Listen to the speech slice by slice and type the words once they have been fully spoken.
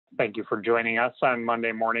Thank you for joining us on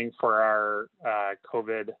Monday morning for our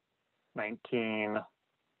COVID-19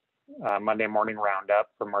 Monday morning roundup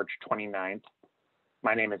for March 29th.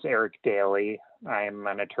 My name is Erik Daly. I'm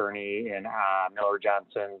an attorney in Miller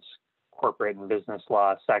Johnson's corporate and business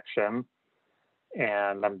law section.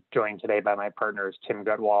 And I'm joined today by my partners, Tim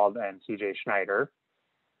Gutwald and CJ Schneider.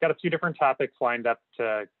 Got a few different topics lined up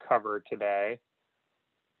to cover today.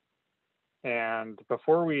 And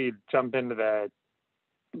before we jump into the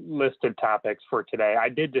listed topics for today, I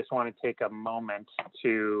did just want to take a moment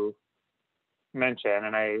to mention,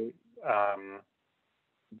 and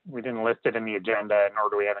we didn't list it in the agenda, nor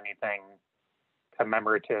do we have anything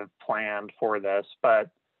commemorative planned for this, but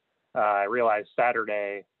I realized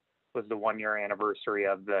Saturday was the 1-year anniversary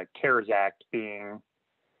of the CARES Act being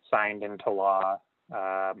signed into law.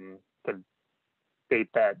 The date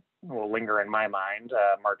that will linger in my mind,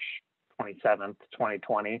 March 27th,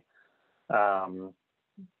 2020.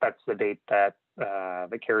 That's the date that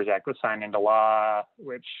the CARES Act was signed into law,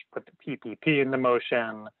 which put the PPP into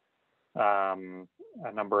motion, a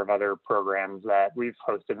number of other programs that we've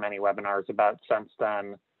hosted many webinars about since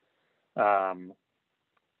then. So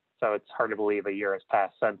it's hard to believe a year has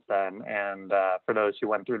passed since then. And for those who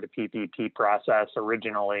went through the PPP process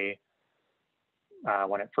originally,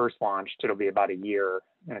 when it first launched, it'll be about a year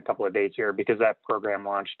in a couple of days here, because that program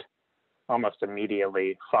launched almost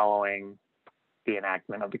immediately following the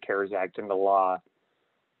enactment of the CARES Act into law.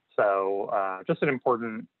 So just an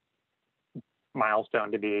important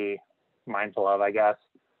milestone to be mindful of, I guess,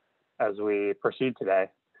 as we proceed today.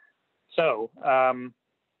 So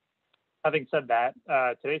having said that,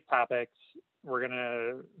 today's topics, we're going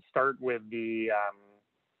to start with the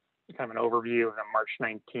kind of an overview of the March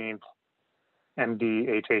 19th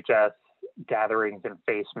MDHHS gatherings and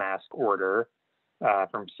face mask order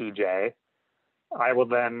from CJ. I will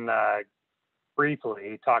then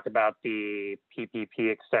briefly talk about the PPP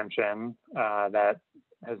extension that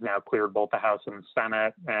has now cleared both the House and the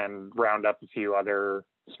Senate, and round up a few other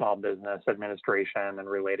small business administration and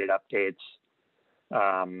related updates.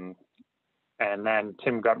 And then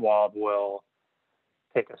Tim Gutwald will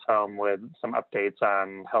take us home with some updates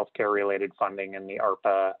on healthcare related funding in the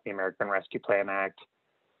ARPA, the American Rescue Plan Act,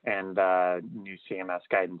 and new CMS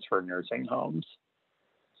guidance for nursing homes.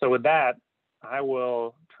 So with that, I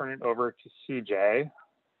will turn it over to CJ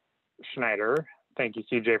Schneider. Thank you,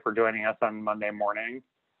 CJ, for joining us on Monday morning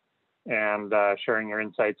and sharing your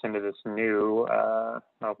insights into this new,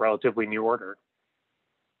 relatively new order.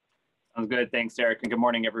 Sounds good. Thanks, Erik, and good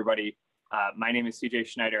morning, everybody. My name is CJ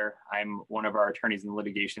Schneider. I'm one of our attorneys in the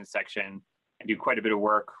litigation section. I do quite a bit of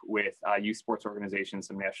work with youth sports organizations,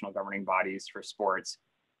 some national governing bodies for sports.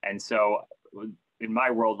 And so in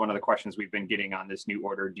my world, one of the questions we've been getting on this new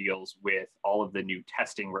order deals with all of the new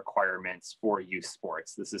testing requirements for youth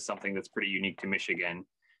sports. This is something that's pretty unique to Michigan.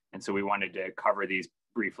 And so we wanted to cover these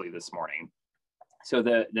briefly this morning. So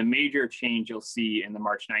the major change you'll see in the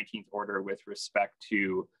March 19th order with respect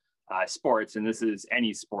to sports, and this is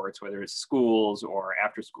any sports, whether it's schools or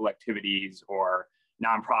after school activities or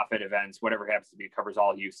nonprofit events, whatever it happens to be, it covers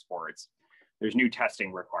all youth sports. There's new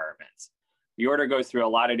testing requirements. The order goes through a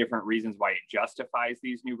lot of different reasons why it justifies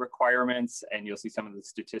these new requirements, and you'll see some of the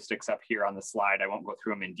statistics up here on the slide. I won't go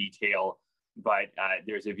through them in detail, but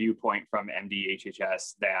there's a viewpoint from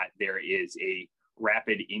MDHHS that there is a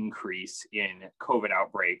rapid increase in COVID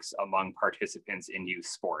outbreaks among participants in youth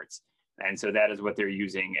sports. And so that is what they're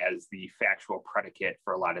using as the factual predicate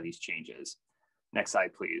for a lot of these changes. Next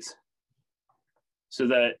slide, please. So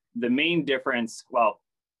the main difference, well,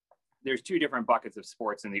 there's two different buckets of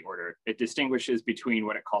sports in the order. It distinguishes between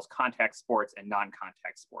what it calls contact sports and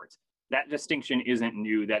non-contact sports. That distinction isn't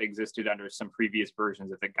new. That existed under some previous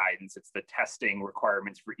versions of the guidance. It's the testing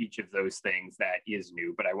requirements for each of those things that is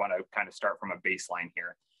new, but I want to kind of start from a baseline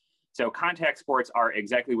here. So contact sports are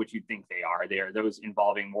exactly what you'd think they are. They are those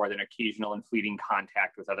involving more than occasional and fleeting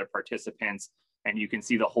contact with other participants, and you can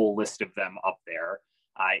see the whole list of them up there.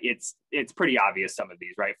 It's pretty obvious, some of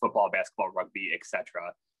these, right? Football, basketball, rugby,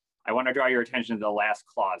 etc. I want to draw your attention to the last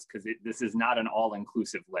clause, because this is not an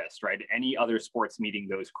all-inclusive list, right? Any other sports meeting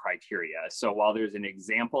those criteria. So while there's an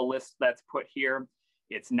example list that's put here,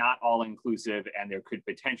 it's not all-inclusive, and there could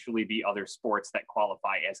potentially be other sports that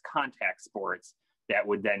qualify as contact sports that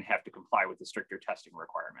would then have to comply with the stricter testing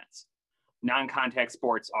requirements. Non-contact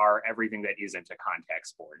sports are everything that isn't a contact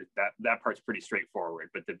sport. That part's pretty straightforward,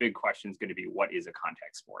 but the big question is going to be, what is a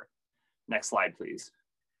contact sport? Next slide, please.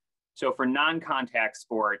 So for non-contact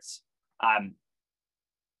sports,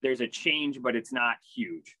 there's a change, but it's not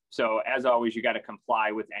huge. So as always, you got to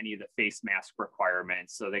comply with any of the face mask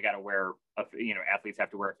requirements. So they got to wear, athletes have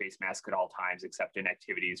to wear a face mask at all times, except in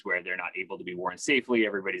activities where they're not able to be worn safely.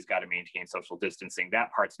 Everybody's got to maintain social distancing.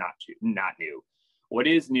 That part's not new. What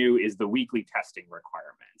is new is the weekly testing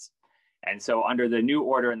requirements. And so under the new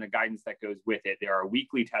order and the guidance that goes with it, there are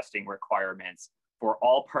weekly testing requirements for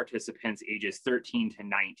all participants ages 13 to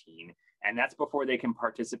 19. And that's before they can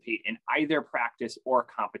participate in either practice or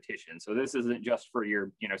competition. So this isn't just for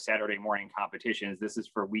your, Saturday morning competitions. This is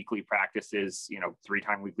for weekly practices,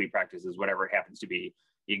 3-time weekly practices, whatever it happens to be.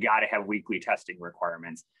 You got to have weekly testing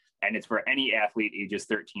requirements. And it's for any athlete ages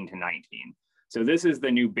 13 to 19. So this is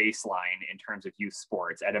the new baseline in terms of youth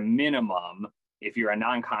sports. At a minimum, if you're a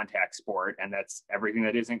non-contact sport, and that's everything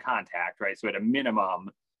that isn't contact, right? So at a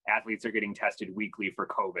minimum, athletes are getting tested weekly for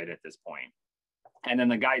COVID at this point. And then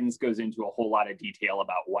the guidance goes into a whole lot of detail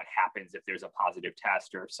about what happens if there's a positive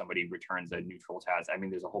test or if somebody returns a neutral test. I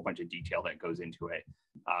mean, there's a whole bunch of detail that goes into it,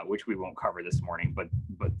 which we won't cover this morning. But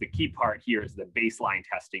the key part here is the baseline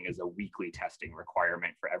testing is a weekly testing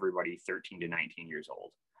requirement for everybody 13 to 19 years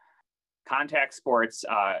old. Contact sports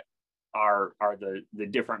are the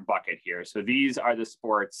different bucket here. So these are the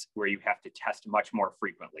sports where you have to test much more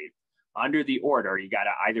frequently. Under the order, you got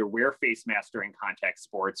to either wear face masks during contact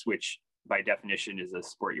sports, which by definition is a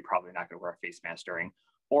sport you're probably not going to wear a face mask during,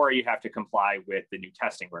 or you have to comply with the new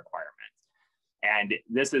testing requirements. And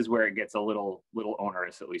this is where it gets a little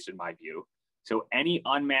onerous, at least in my view. So any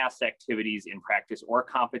unmasked activities in practice or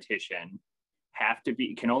competition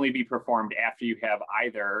can only be performed after you have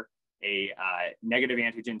either a negative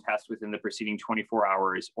antigen test within the preceding 24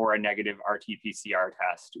 hours or a negative RT-PCR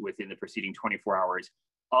test within the preceding 24 hours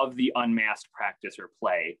of the unmasked practice or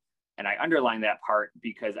play. And I underline that part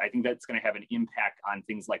because I think that's going to have an impact on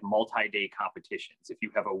things like multi-day competitions. If you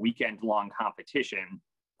have a weekend-long competition,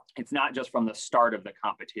 it's not just from the start of the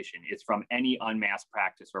competition, it's from any unmasked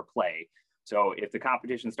practice or play. So if the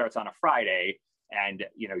competition starts on a Friday and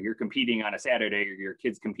you're competing on a Saturday, or your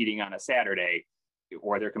kid's competing on a Saturday,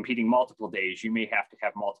 or they're competing multiple days, you may have to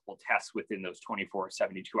have multiple tests within those 24,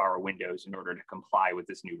 72-hour windows in order to comply with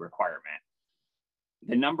this new requirement.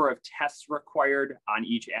 The number of tests required on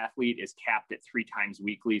each athlete is capped at 3 times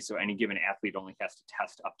weekly. So any given athlete only has to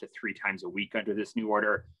test up to 3 times a week under this new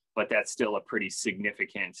order, but that's still a pretty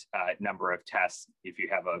significant number of tests. If you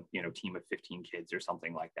have a team of 15 kids or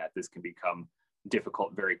something like that, this can become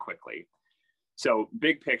difficult very quickly. So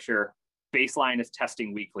big picture, baseline is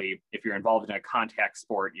testing weekly. If you're involved in a contact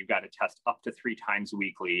sport, you've got to test up to 3 times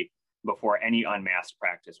weekly before any unmasked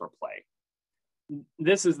practice or play.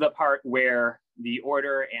 This is the part where the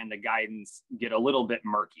order and the guidance get a little bit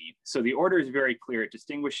murky. So the order is very clear. It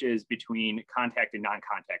distinguishes between contact and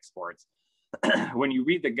non-contact sports. When you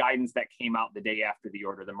read the guidance that came out the day after the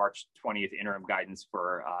order, the March 20th interim guidance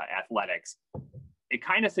for athletics, it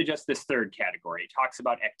kind of suggests this third category. It talks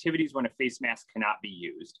about activities when a face mask cannot be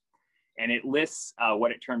used. And it lists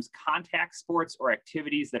what it terms contact sports or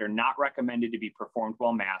activities that are not recommended to be performed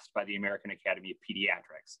while masked by the American Academy of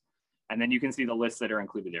Pediatrics. And then you can see the lists that are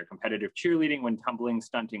included there: competitive cheerleading when tumbling,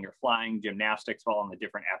 stunting, or flying, gymnastics while on the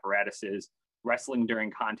different apparatuses, wrestling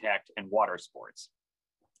during contact, and water sports.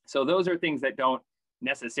 So those are things that don't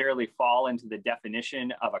necessarily fall into the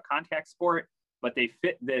definition of a contact sport, but they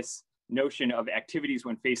fit this notion of activities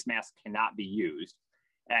when face masks cannot be used.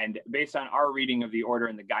 And based on our reading of the order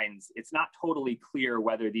and the guidance, it's not totally clear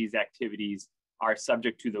whether these activities are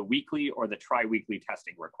subject to the weekly or the tri-weekly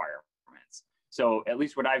testing requirements. So at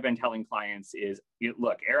least what I've been telling clients is,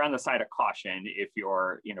 look, err on the side of caution if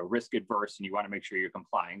you're risk adverse and you want to make sure you're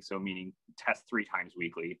complying. So meaning test 3 times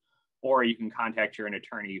weekly, or you can contact your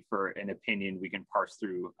attorney for an opinion. We can parse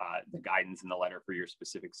through the guidance in the letter for your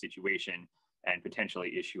specific situation and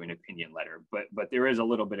potentially issue an opinion letter. But there is a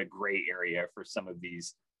little bit of gray area for some of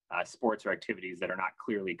these sports or activities that are not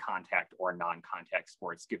clearly contact or non-contact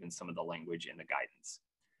sports, given some of the language in the guidance.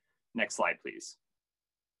 Next slide, please.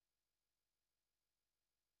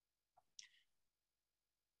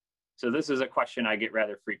 So this is a question I get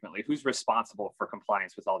rather frequently. Who's responsible for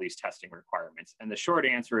compliance with all these testing requirements? And the short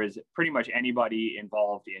answer is pretty much anybody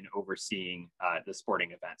involved in overseeing the sporting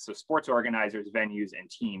events. So sports organizers, venues, and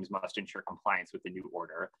teams must ensure compliance with the new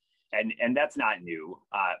order. And that's not new,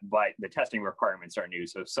 but the testing requirements are new.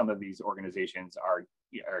 So some of these organizations are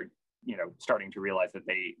starting to realize that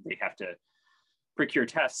they have to procure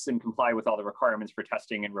tests and comply with all the requirements for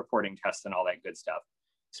testing and reporting tests and all that good stuff.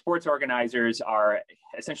 Sports organizers are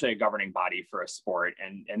essentially a governing body for a sport,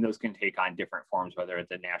 and those can take on different forms, whether at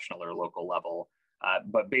the national or local level.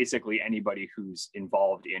 But basically anybody who's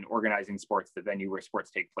involved in organizing sports, the venue where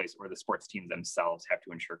sports take place, or the sports teams themselves have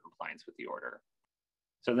to ensure compliance with the order.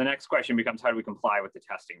 So the next question becomes, how do we comply with the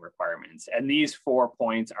testing requirements? And these 4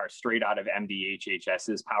 points are straight out of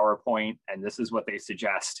MDHHS's PowerPoint, and this is what they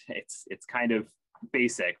suggest. It's kind of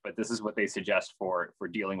basic, but this is what they suggest for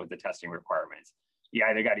dealing with the testing requirements. You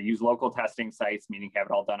either got to use local testing sites, meaning have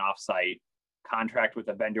it all done off-site, contract with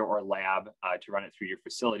a vendor or lab to run it through your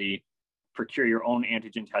facility, procure your own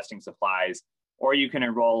antigen testing supplies, or you can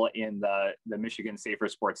enroll in the Michigan Safer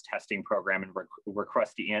Sports Testing Program and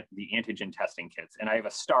request the antigen testing kits. And I have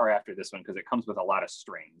a star after this one because it comes with a lot of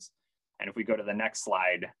strings. And if we go to the next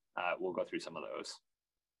slide, we'll go through some of those.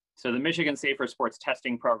 So the Michigan Safer Sports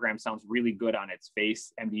Testing Program sounds really good on its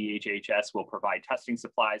face. MDHHS will provide testing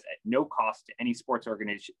supplies at no cost to any sports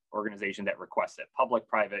organization that requests it. Public,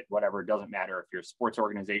 private, whatever, doesn't matter. If you're a sports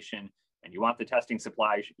organization and you want the testing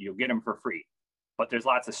supplies, you'll get them for free. But there's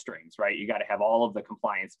lots of strings, right? You got to have all of the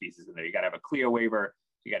compliance pieces in there. You got to have a CLIA waiver.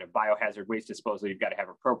 You got to have biohazard waste disposal. You've got to have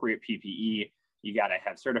appropriate PPE. You got to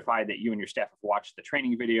have certified that you and your staff have watched the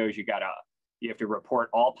training videos. You have to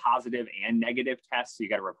report all positive and negative tests. So you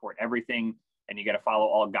got to report everything, and you got to follow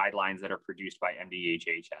all guidelines that are produced by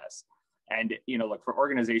MDHHS. And, look, for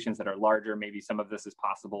organizations that are larger, maybe some of this is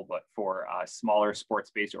possible, but for smaller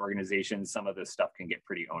sports-based organizations, some of this stuff can get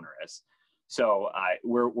pretty onerous. So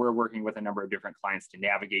we're working with a number of different clients to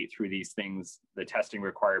navigate through these things. The testing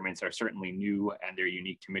requirements are certainly new and they're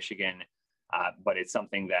unique to Michigan, but it's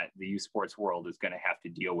something that the youth sports world is going to have to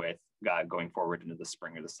deal with going forward into the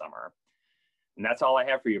spring or the summer. And that's all I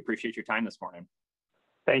have for you. Appreciate your time this morning.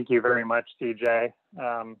 Thank you very much, CJ.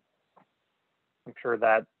 I'm sure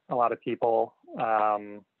that a lot of people,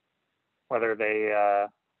 whether they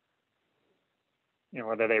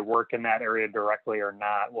work in that area directly or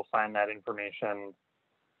not, will find that information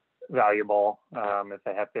valuable if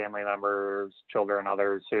they have family members, children,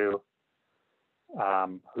 others who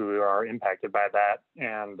are impacted by that.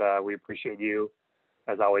 And we appreciate you,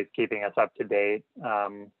 as always, keeping us up to date,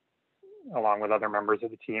 along with other members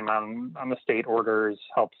of the team on the state orders,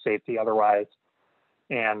 health, safety, otherwise.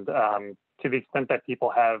 And to the extent that people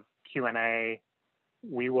have Q&A,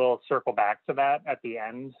 we will circle back to that at the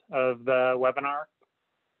end of the webinar.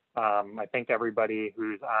 I think everybody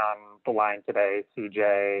who's on the line today,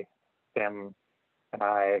 CJ, Tim, and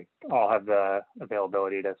I all have the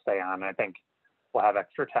availability to stay on. I think we'll have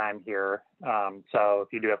extra time here. So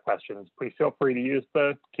if you do have questions, please feel free to use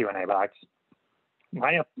the Q&A box.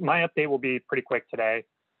 My update will be pretty quick today.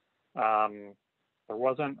 There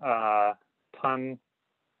wasn't a ton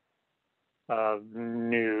of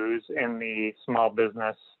news in the small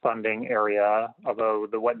business funding area, although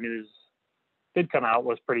what news did come out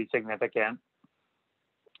was pretty significant,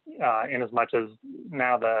 in as much as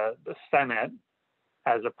now the Senate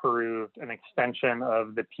has approved an extension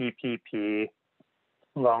of the PPP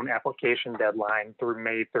loan application deadline through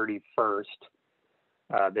May 31st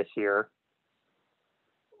this year.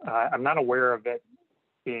 I'm not aware of it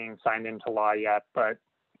being signed into law yet, but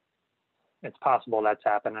it's possible that's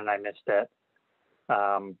happened and I missed it.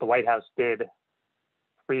 The White House did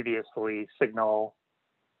previously signal,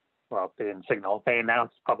 well, they didn't signal, they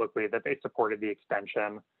announced publicly that they supported the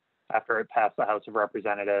extension after it passed the House of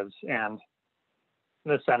Representatives, and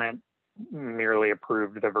the Senate merely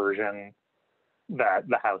approved the version that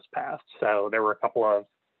the House passed. So there were a couple of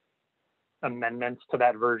amendments to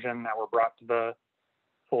that version that were brought to the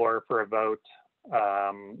floor for a vote,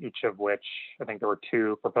 each of which, I think there were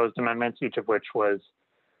 2 proposed amendments, each of which was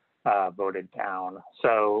voted down.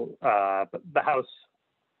 So the House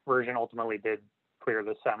version ultimately did clear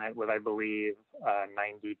the Senate with, I believe,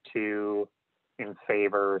 92 in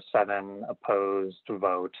favor, 7 opposed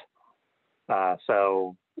vote.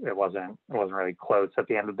 So it wasn't really close at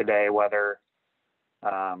the end of the day whether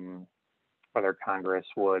Congress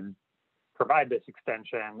would provide this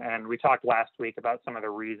extension. And we talked last week about some of the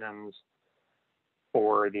reasons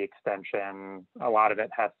for the extension. A lot of it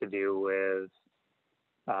has to do with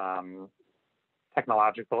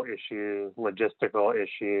technological issues, logistical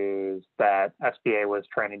issues that SBA was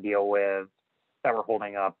trying to deal with that were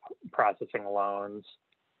holding up processing loans.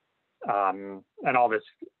 And all this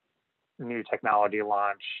new technology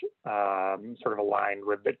launch sort of aligned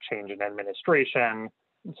with the change in administration,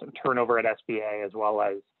 some turnover at SBA, as well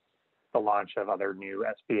as the launch of other new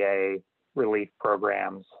SBA relief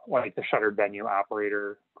programs like the Shuttered Venue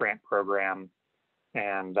Operator Grant Program.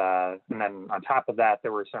 And then on top of that,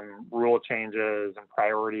 there were some rule changes and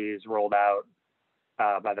priorities rolled out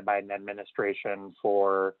by the Biden administration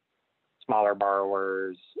for smaller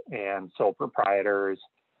borrowers and sole proprietors.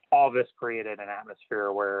 All this created an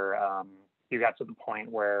atmosphere where you got to the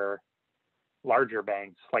point where larger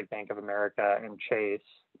banks like Bank of America and Chase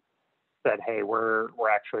said, hey, we're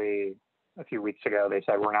actually, a few weeks ago, they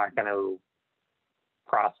said we're not going to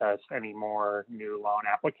process any more new loan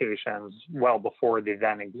applications well before the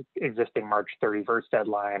then existing March 31st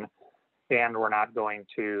deadline. And we're not going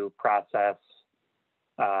to process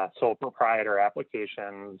sole proprietor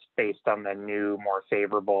applications based on the new, more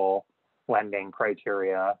favorable lending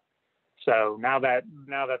criteria. So now that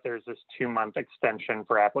there's this 2-month extension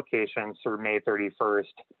for applications through May 31st,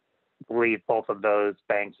 I believe both of those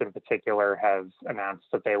banks in particular have announced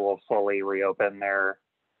that they will fully reopen their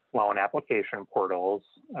loan application portals.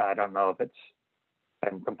 I don't know if it's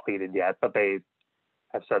been completed yet, but they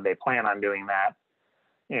have said they plan on doing that.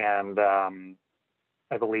 And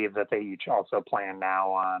I believe that they each also plan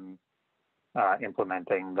now on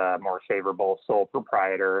implementing the more favorable sole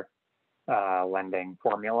proprietor lending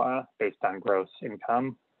formula based on gross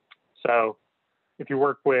income. So if you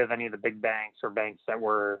work with any of the big banks or banks that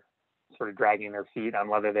were sort of dragging their feet on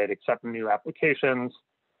whether they'd accept new applications,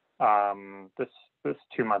 this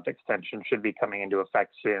 2-month extension should be coming into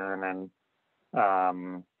effect soon. And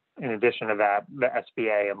in addition to that, the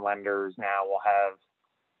SBA and lenders now will have,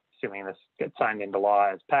 assuming this gets signed into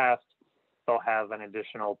law as passed, they'll have an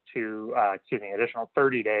additional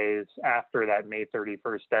 30 days after that May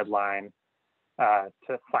 31st deadline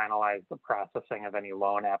to finalize the processing of any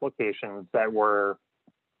loan applications that were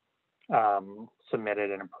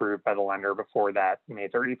submitted and approved by the lender before that May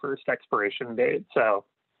 31st expiration date. So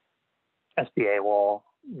SBA will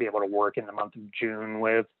be able to work in the month of June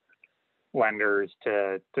with lenders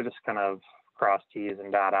to just kind of cross T's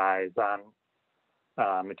and dot I's on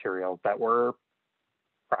materials that were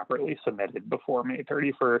properly submitted before May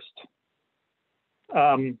 31st.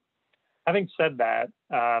 Having said that,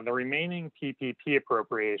 the remaining PPP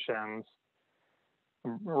appropriations,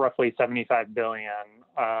 roughly $75 billion,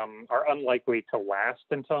 are unlikely to last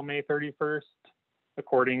until May 31st,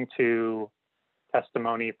 according to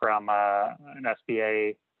testimony from an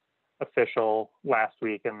SBA official last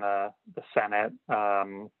week in the Senate.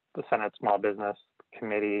 The Senate Small Business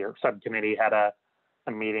Committee or Subcommittee had a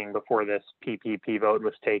meeting before this PPP vote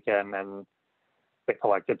was taken, and they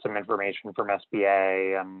collected some information from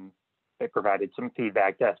SBA, and they provided some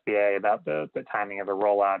feedback to SBA about the timing of the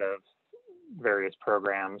rollout of various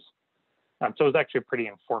programs. So it was actually a pretty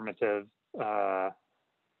informative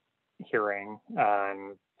hearing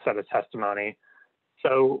and set of testimony.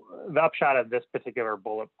 So the upshot of this particular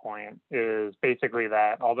bullet point is basically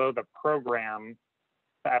that although the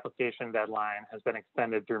application deadline has been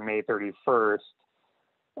extended through May 31st,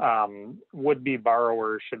 would-be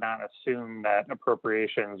borrowers should not assume that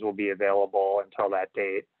appropriations will be available until that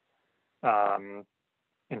date.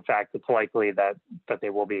 In fact, it's likely that they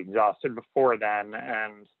will be exhausted before then,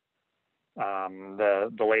 and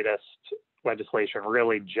the latest legislation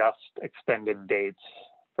really just extended dates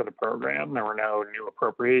for the program. There were no new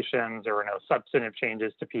appropriations, there were no substantive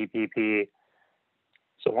changes to PPP.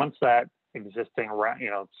 So once that existing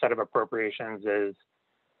set of appropriations is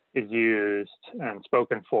used and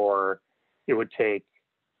spoken for, it would take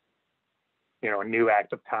a new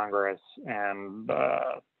act of Congress and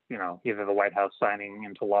either the White House signing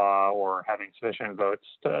into law or having sufficient votes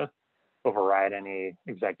to override any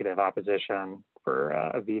executive opposition for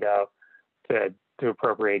a veto to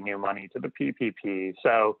appropriate new money to the PPP.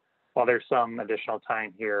 So while there's some additional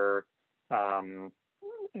time here,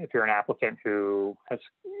 if you're an applicant who has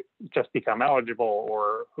just become eligible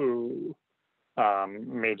or who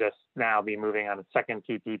may just now be moving on a second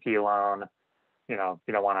PPP loan, you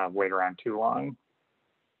don't want to wait around too long.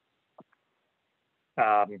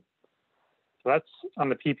 So that's on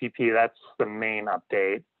the PPP, that's the main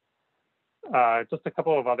update. Just a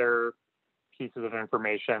couple of other pieces of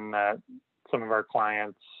information that some of our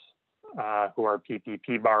clients who are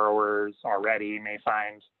PPP borrowers already may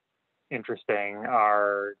find interesting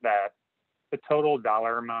are that the total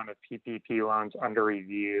dollar amount of PPP loans under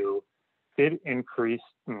review did increase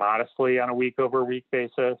modestly on a week-over-week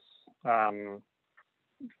basis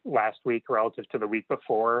last week relative to the week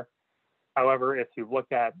before. However, if you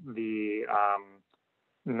look at the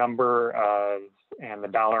number of and the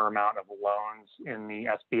dollar amount of loans in the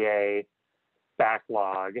SBA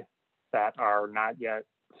backlog that are not yet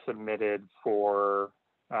submitted for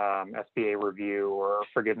SBA review or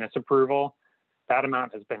forgiveness approval, that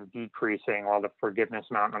amount has been decreasing while the forgiveness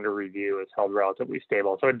amount under review is held relatively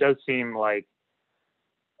stable. So it does seem like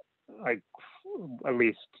at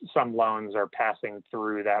least some loans are passing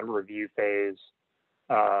through that review phase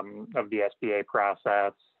of the SBA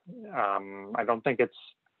process. I don't think it's,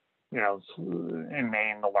 in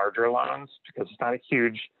Maine, the larger loans, because it's not a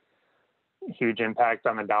huge huge impact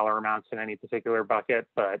on the dollar amounts in any particular bucket,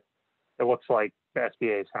 but it looks like the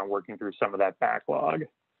SBA is kind of working through some of that backlog.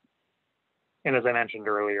 And as I mentioned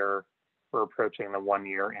earlier, we're approaching the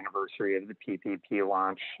 1-year anniversary of the PPP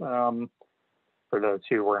launch. For those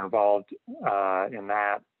who were involved in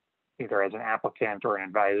that, either as an applicant or an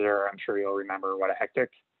advisor, I'm sure you'll remember what a hectic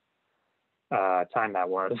time that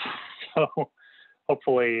was. So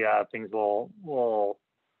hopefully things will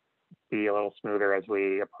be a little smoother as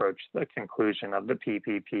we approach the conclusion of the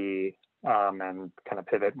PPP and kind of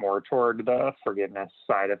pivot more toward the forgiveness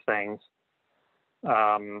side of things.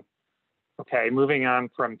 Okay, moving on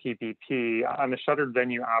from PPP, on the shuttered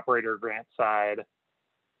venue operator grant side,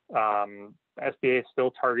 SBA is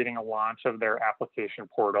still targeting a launch of their application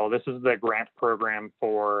portal. This is the grant program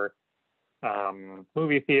for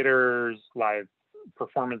movie theaters, live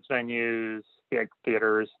performance venues,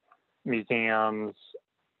 theaters, museums,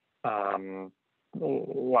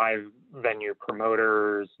 live venue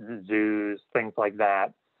promoters, zoos, things like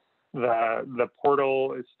that. The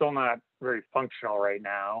portal is still not very functional right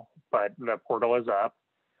now, but the portal is up,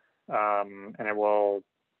 and it will,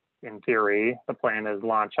 in theory, the plan is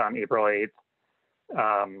launch on April 8th.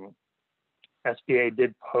 SBA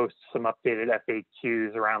did post some updated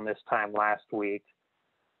FAQs around this time last week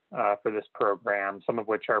for this program, some of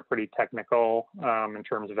which are pretty technical in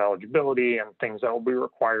terms of eligibility and things that will be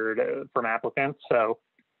required from applicants. So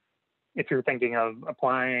if you're thinking of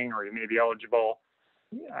applying or you may be eligible,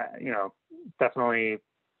 definitely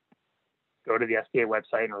go to the SBA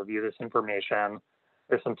website and review this information.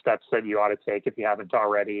 There's some steps that you ought to take if you haven't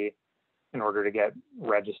already in order to get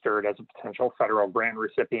registered as a potential federal grant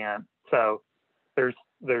recipient. So there's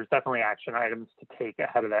definitely action items to take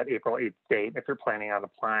ahead of that April 8th date if you're planning on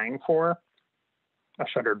applying for a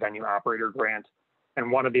shuttered venue operator grant.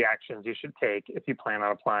 And one of the actions you should take if you plan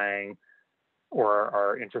on applying or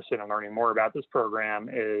are interested in learning more about this program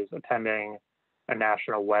is attending a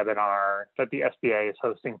national webinar that the SBA is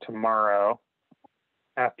hosting tomorrow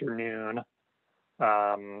afternoon.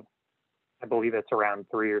 I believe it's around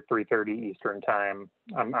 3 or 3:30 Eastern time.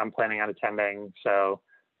 I'm planning on attending, so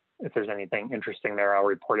if there's anything interesting there, I'll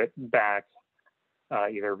report it back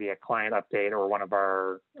either via client update or one of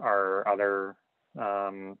our other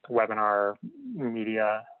webinar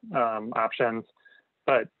media options.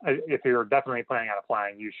 But if you're definitely planning on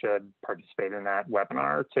applying, you should participate in that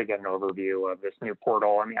webinar to get an overview of this new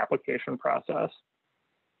portal and the application process.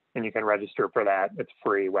 And you can register for that. It's a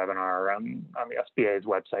free webinar on the SBA's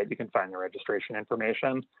website. You can find the registration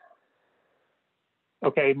information.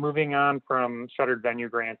 Okay, moving on from shuttered venue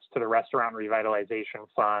grants to the Restaurant Revitalization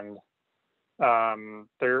Fund.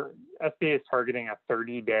 Their SBA is targeting a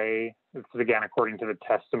 30-day, this is again according to the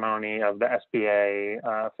testimony of the SBA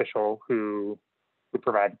official who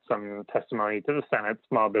provided some testimony to the Senate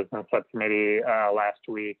Small Business Subcommittee last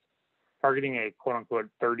week, targeting a quote-unquote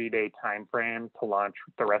 30-day time frame to launch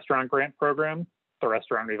the restaurant grant program, the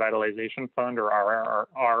Restaurant Revitalization Fund, or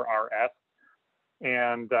RRF.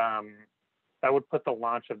 And that would put the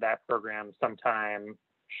launch of that program sometime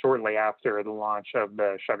shortly after the launch of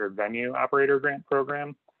the shuttered venue operator grant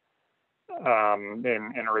program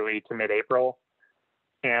in early to mid-April.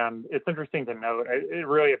 And it's interesting to note, it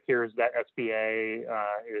really appears that SBA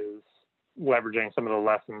is leveraging some of the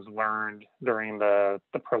lessons learned during the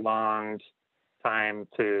prolonged time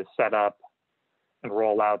to set up and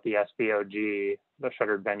roll out the SVOG, the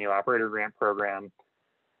Shuttered Venue Operator Grant Program,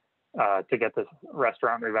 to get this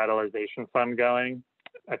Restaurant Revitalization Fund going.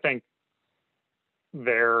 I think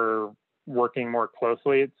they're working more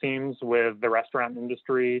closely, it seems, with the restaurant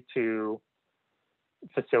industry to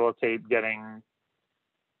facilitate getting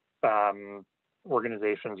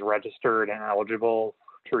organizations registered and eligible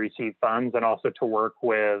to receive funds, and also to work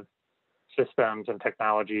with systems and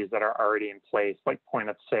technologies that are already in place, like point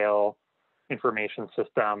of sale information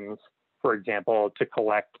systems, for example, to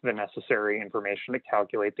collect the necessary information to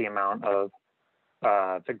calculate the amount of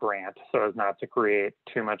the grant, so as not to create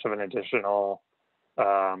too much of an additional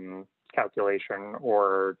calculation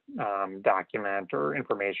or document or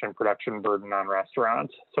information production burden on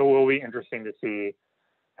restaurants. So it will be interesting to see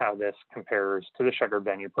how this compares to the shuttered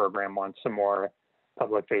venue program once some more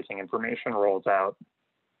public-facing information rolls out.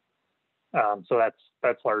 So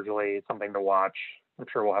that's largely something to watch. I'm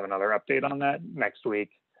sure we'll have another update on that next week.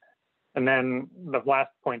 And then the last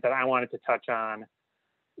point that I wanted to touch on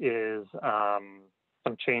is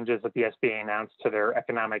some changes that the SBA announced to their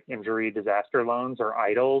economic injury disaster loans, or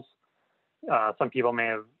EIDLs. Some people may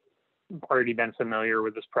have already been familiar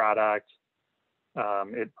with this product.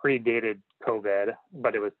 It predated COVID,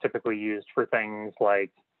 but it was typically used for things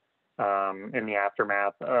like in the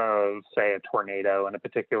aftermath of, say, a tornado in a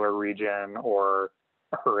particular region or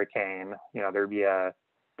a hurricane. There'd be a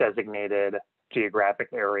designated geographic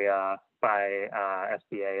area by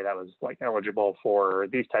SBA that was like eligible for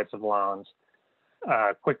these types of loans.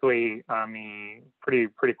 Pretty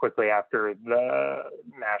quickly after the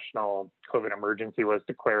national COVID emergency was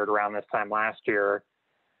declared around this time last year,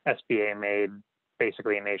 SBA made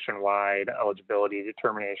basically a nationwide eligibility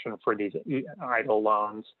determination for these EIDL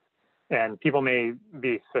loans. And people may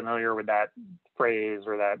be familiar with that phrase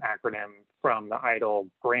or that acronym from the EIDL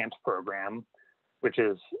grant program, which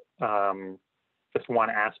is just one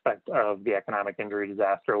aspect of the economic injury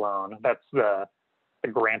disaster loan. That's the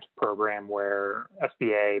grant program where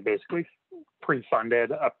SBA basically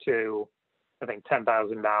pre-funded up to, I think, $10,000,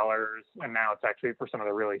 and now it's actually for some of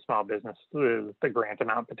the really small businesses, the grant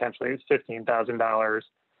amount potentially is $15,000.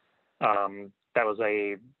 That was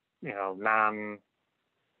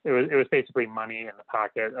it was basically money in the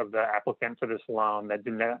pocket of the applicant for this loan that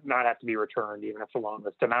did not have to be returned, even if the loan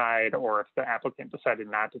was denied or if the applicant decided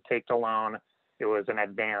not to take the loan. It was an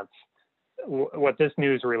advance. What this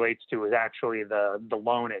news relates to is actually the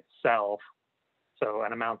loan itself. So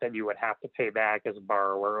an amount that you would have to pay back as a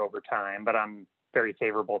borrower over time, but on very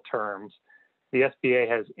favorable terms. The SBA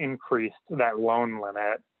has increased that loan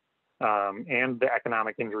limit and the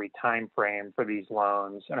economic injury time frame for these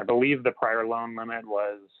loans. And I believe the prior loan limit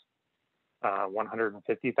was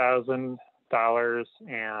 $150,000,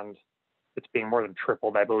 and it's being more than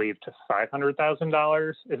tripled, I believe, to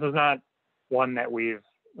 $500,000. This is not one that we've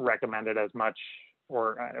recommended as much,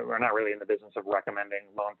 or we're not really in the business of recommending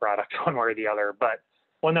loan products one way or the other, but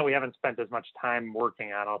one that we haven't spent as much time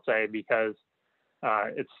working on, I'll say, because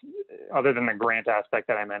it's, other than the grant aspect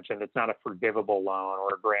that I mentioned, it's not a forgivable loan or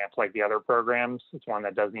a grant like the other programs. It's one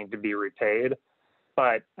that does need to be repaid.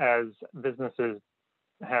 But as businesses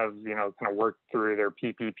have, kind of worked through their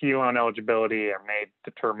PPP loan eligibility and may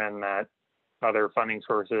determine that other funding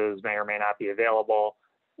sources may or may not be available,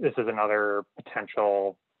 this is another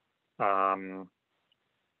potential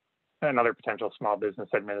small business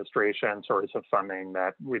administration source of funding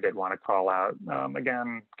that we did want to call out.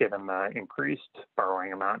 Again, given the increased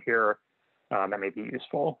borrowing amount here, that may be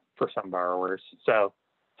useful for some borrowers, so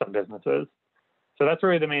some businesses. So that's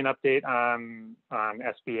really the main update on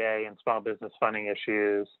SBA and small business funding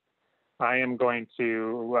issues. I am going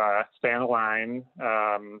to stay on the line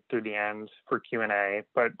through the end for Q&A,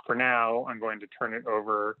 but for now, I'm going to turn it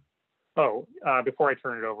over. Before I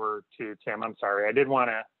turn it over to Tim, I'm sorry, I did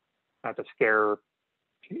want to, not to scare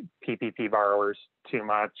PPP borrowers too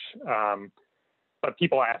much, but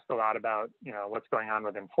people ask a lot about, what's going on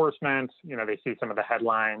with enforcement. They see some of the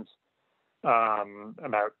headlines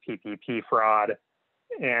about PPP fraud,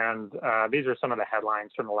 and these are some of the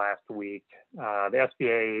headlines from the last week. The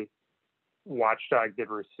SBA watchdog did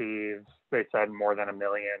receive, they said, more than 1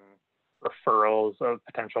 million referrals of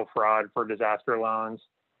potential fraud for disaster loans.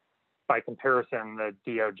 By comparison, the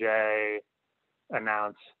DOJ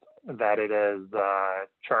announced that it has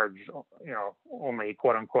charged, only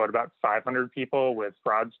quote unquote about 500 people with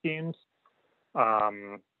fraud schemes.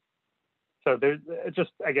 So it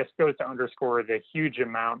just, I guess, goes to underscore the huge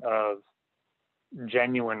amount of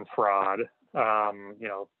genuine fraud,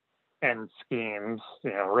 and schemes,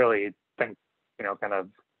 really think, kind of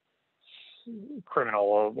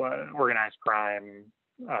criminal, organized crime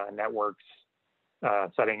networks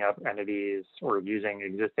setting up entities or using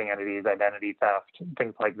existing entities, identity theft,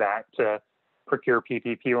 things like that to procure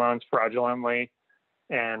PPP loans fraudulently,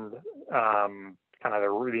 and kind of the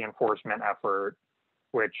reinforcement effort,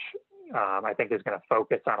 which I think is going to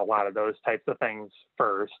focus on a lot of those types of things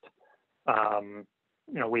first.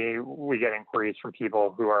 We get inquiries from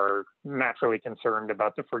people who are naturally concerned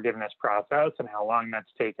about the forgiveness process and how long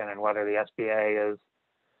that's taken, and whether the SBA is,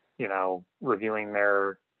 reviewing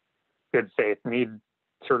their good faith need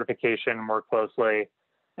certification more closely.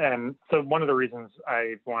 And so one of the reasons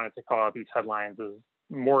I wanted to call out these headlines is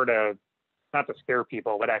more to, not to scare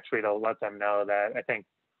people, but actually to let them know that I think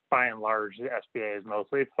by and large, the SBA is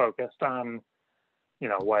mostly focused on,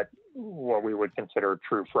 what we would consider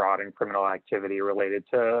true fraud and criminal activity related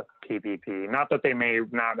to PPP. Not that they may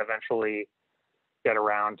not eventually get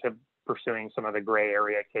around to pursuing some of the gray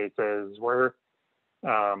area cases where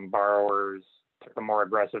borrowers took a more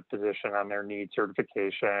aggressive position on their need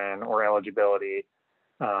certification or eligibility.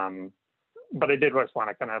 But I did just want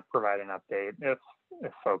to kind of provide an update if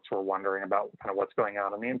folks were wondering about kind of what's going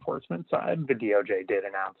on the enforcement side. The DOJ did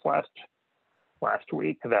announce last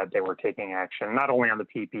week that they were taking action, not only on the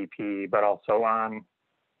PPP, but also on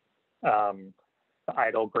the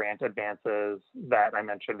EIDL grant advances that I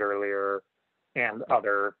mentioned earlier, and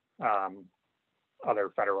other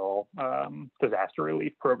other federal disaster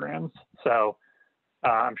relief programs. So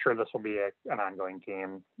I'm sure this will be an ongoing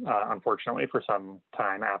theme, unfortunately, for some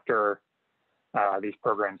time after these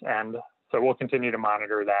programs end. So we'll continue to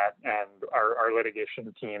monitor that, and our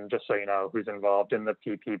litigation team, just so you know, who's involved in the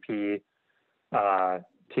PPP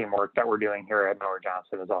teamwork that we're doing here at Miller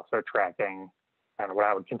Johnson, is also tracking kind of what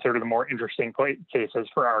I would consider the more interesting cases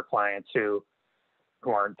for our clients who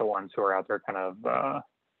aren't the ones who are out there kind of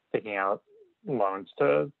taking out loans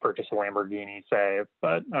to purchase a Lamborghini, say,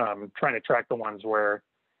 but trying to track the ones where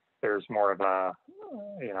there's more of a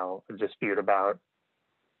dispute about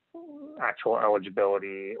actual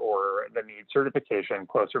eligibility or the need certification,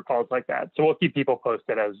 closer calls like that. So we'll keep people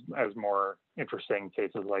posted as more interesting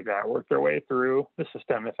cases like that work their way through the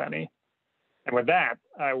system, if any. And with that,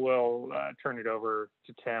 I will turn it over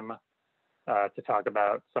to Tim to talk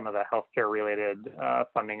about some of the healthcare related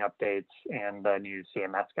funding updates and the new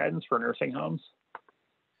CMS guidance for nursing homes.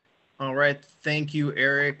 All right, thank you,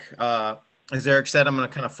 Erik. As Erik said, I'm going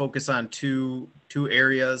to kind of focus on two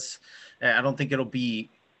areas. I don't think it'll be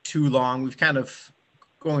too long. We've kind of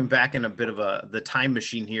going back in a bit of the time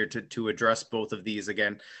machine here to address both of these.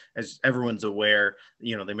 Again, as everyone's aware,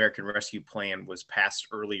 the American Rescue Plan was passed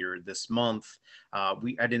earlier this month. I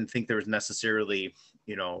didn't think there was necessarily,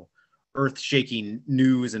 earth-shaking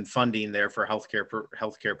news and funding there for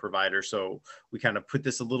healthcare providers. So we kind of put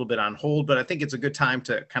this a little bit on hold, but I think it's a good time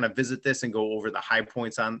to kind of visit this and go over the high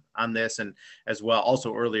points on this. And as well,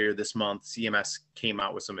 also earlier this month, CMS came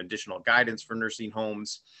out with some additional guidance for nursing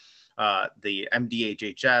homes. The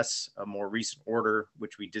MDHHS, a more recent order,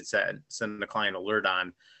 which we did send the client alert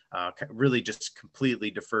on, really just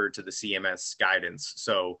completely deferred to the CMS guidance.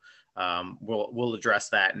 So we'll address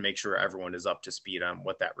that and make sure everyone is up to speed on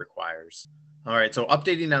what that requires. All right, so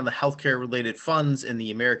updating on the healthcare related funds in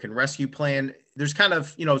the American Rescue Plan, there's kind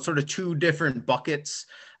of, sort of two different buckets.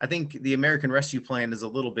 I think the American Rescue Plan is a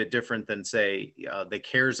little bit different than, say, the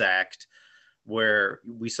CARES Act, where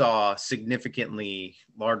we saw significantly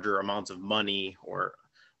larger amounts of money, or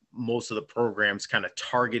most of the programs kind of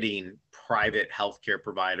targeting private healthcare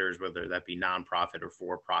providers, whether that be nonprofit or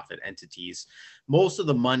for-profit entities. Most of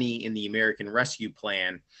the money in the American Rescue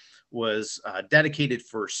Plan was dedicated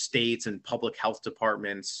for states and public health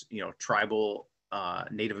departments, tribal,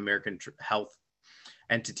 Native American health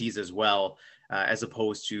entities as well, as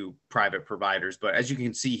opposed to private providers. But as you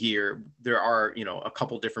can see here, there are, a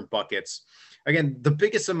couple different buckets. Again, the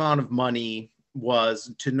biggest amount of money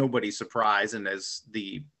was, to nobody's surprise, and as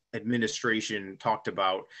the administration talked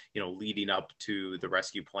about, leading up to the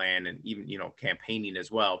rescue plan and even, campaigning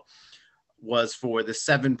as well, was for the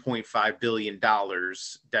 $7.5 billion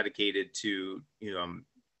dedicated to,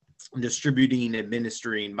 distributing,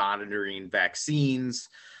 administering, monitoring vaccines.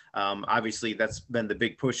 Obviously, that's been the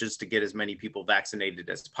big pushes to get as many people vaccinated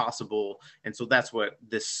as possible. And so that's what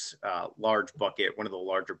this large bucket, one of the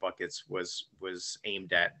larger buckets, was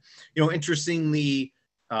aimed at. Interestingly,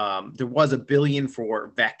 there was $1 billion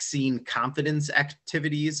for vaccine confidence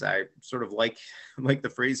activities. I sort of like the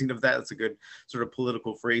phrasing of that. It's a good sort of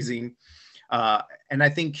political phrasing. And I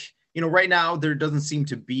think, right now there doesn't seem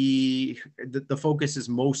to be, the focus is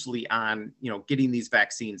mostly on, getting these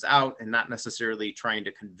vaccines out and not necessarily trying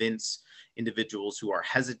to convince individuals who are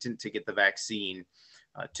hesitant to get the vaccine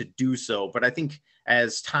to do so. But I think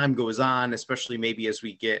as time goes on, especially maybe as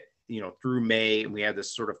we get, through May, and we have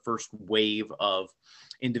this sort of first wave of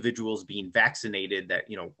individuals being vaccinated that,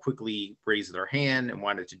 quickly raised their hand and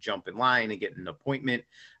wanted to jump in line and get an appointment.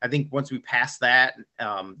 I think once we pass that,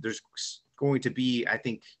 there's going to be, I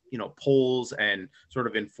think, polls and sort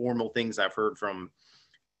of informal things I've heard from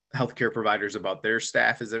healthcare providers about their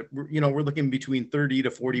staff, is that, we're looking between 30 to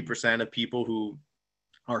 40% of people who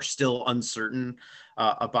are still uncertain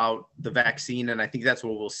about the vaccine. And I think that's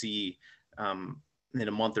what we'll see in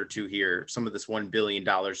a month or two here, some of this $1 billion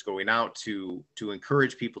going out to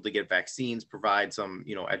encourage people to get vaccines, provide some,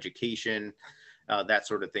 education, that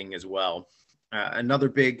sort of thing as well. Another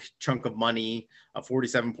big chunk of money,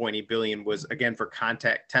 $47.8 billion, was again for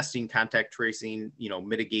contact testing, contact tracing,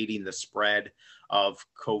 mitigating the spread of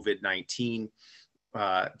COVID-19.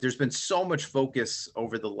 There's been so much focus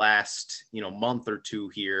over the last, month or two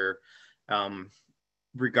here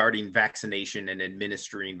regarding vaccination and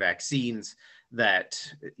administering vaccines, that,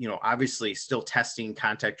 obviously still testing,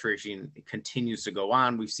 contact tracing continues to go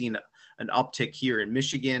on. We've seen an uptick here in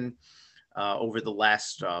Michigan over the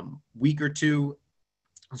last week or two.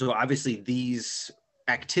 So obviously these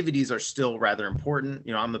activities are still rather important.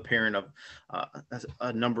 I'm a parent of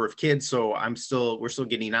a number of kids, so we're still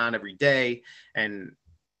getting on every day, and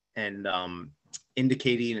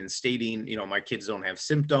indicating and stating, my kids don't have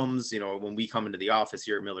symptoms. When we come into the office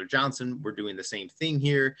here at Miller Johnson, we're doing the same thing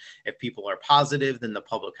here. If people are positive, then the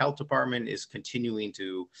public health department is continuing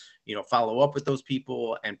to, follow up with those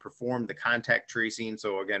people and perform the contact tracing.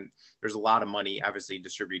 So again, there's a lot of money obviously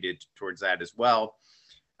distributed towards that as well.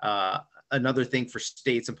 Another thing for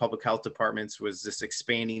states and public health departments was this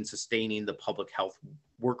expanding, sustaining the public health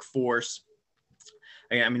workforce.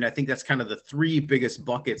 I think that's kind of the three biggest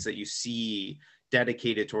buckets that you see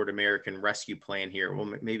dedicated toward American Rescue Plan here.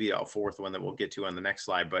 Well, maybe a fourth one that we'll get to on the next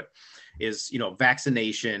slide, but is,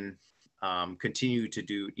 vaccination, continue to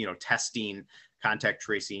do, testing, contact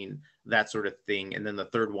tracing, that sort of thing. And then the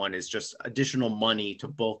third one is just additional money to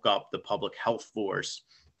bulk up the public health force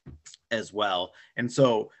as well. And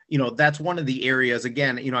so, that's one of the areas,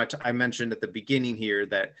 again, I mentioned at the beginning here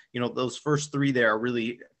that, those first three there are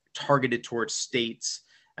really targeted towards states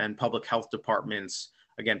and public health departments,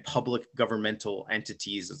 again, public governmental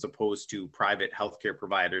entities as opposed to private healthcare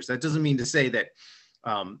providers. That doesn't mean to say that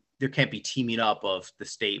there can't be teaming up of the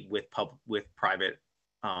state with private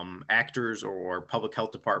actors or public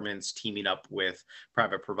health departments teaming up with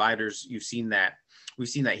private providers. We've seen that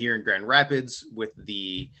here in Grand Rapids with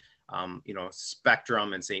the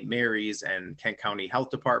Spectrum and St. Mary's and Kent County Health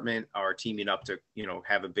Department are teaming up to,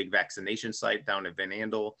 have a big vaccination site down at Van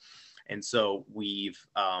Andel. And so DeVos,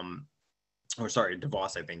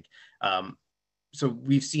 I think. So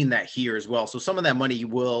we've seen that here as well. So some of that money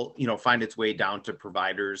will, find its way down to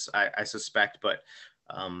providers, I suspect, but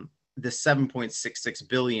the 7.66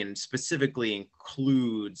 billion specifically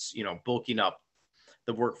includes, bulking up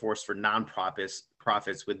the workforce for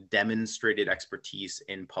nonprofits with demonstrated expertise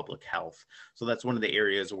in public health. So that's one of the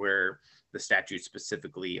areas where the statute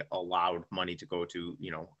specifically allowed money to go to,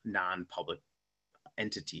 non-public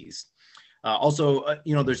here Also,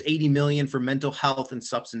 there's 80 million for mental health and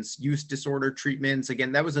substance use disorder treatments.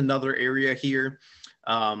 Again, that was another area here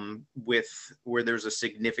where there's a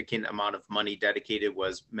significant amount of money dedicated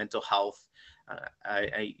was mental health.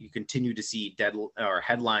 You continue to see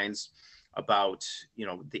headlines about,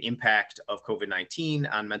 the impact of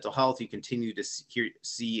COVID-19 on mental health. You continue to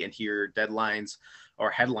see and hear headlines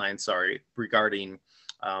regarding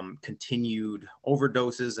continued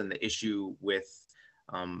overdoses and the issue with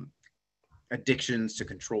addictions to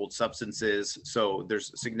controlled substances. So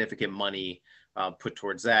there's significant money put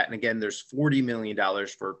towards that. And again, there's $40 million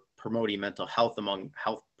for promoting mental health among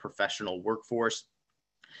health professional workforce.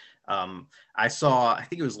 I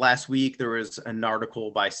think it was last week, there was an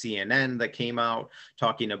article by CNN that came out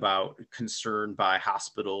talking about concern by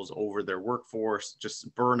hospitals over their workforce,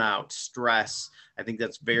 just burnout, stress. I think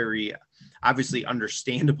that's very obviously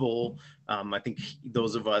understandable. I think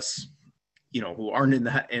those of us, who aren't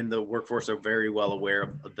in the workforce are very well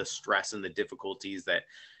aware of the stress and the difficulties that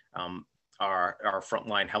our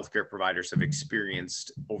frontline healthcare providers have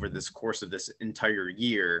experienced over this course of this entire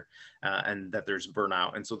year, and that there's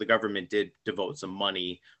burnout. And so the government did devote some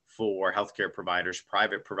money for healthcare providers.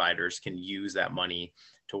 Private providers can use that money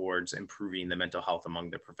towards improving the mental health among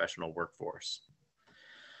the professional workforce.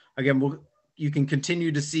 Again, you can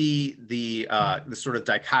continue to see the sort of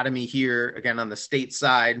dichotomy here. Again, on the state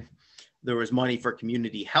side, there was money for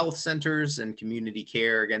community health centers and community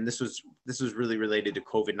care. Again, this was really related to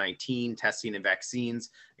COVID-19 testing and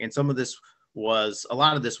vaccines. And a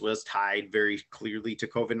lot of this was tied very clearly to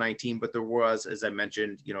COVID-19, but there was, as I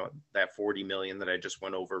mentioned, that 40 million that I just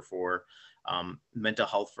went over for mental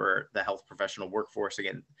health for the health professional workforce.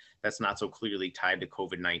 Again, that's not so clearly tied to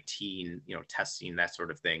COVID-19, testing, that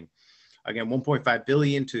sort of thing. Again, 1.5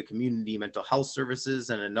 billion to community mental health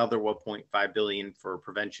services and another 1.5 billion for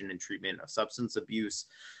prevention and treatment of substance abuse.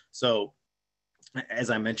 So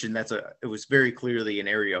as I mentioned, it was very clearly an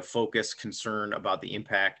area of focus, concern about the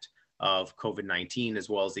impact of COVID-19, as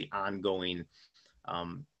well as the ongoing,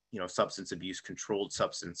 substance abuse, controlled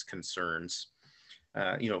substance concerns.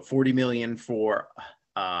 40 million for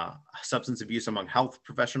substance abuse among health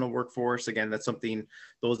professional workforce. Again, that's something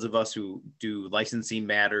those of us who do licensing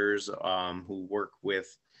matters, who work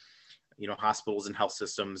with, hospitals and health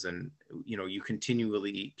systems, and, you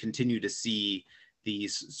continue to see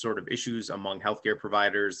these sort of issues among healthcare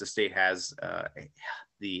providers. The state has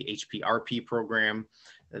the HPRP program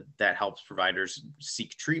that helps providers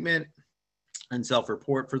seek treatment and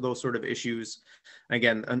self-report for those sort of issues.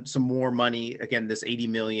 Again, some more money. Again, this 80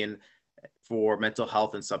 million for mental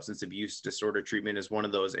health and substance abuse disorder treatment is one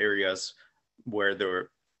of those areas where there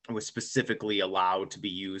was specifically allowed to be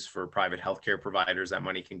used for private healthcare providers. That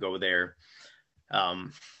money can go there.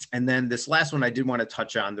 And then this last one I did want to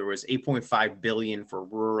touch on, there was 8.5 billion for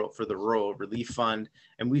the Rural Relief Fund.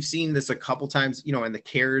 And we've seen this a couple times, you know, in the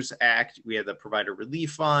CARES Act, we had the Provider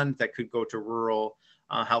Relief Fund that could go to rural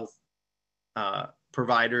health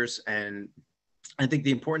providers. And I think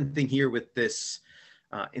the important thing here with this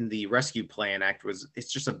in the Rescue Plan Act was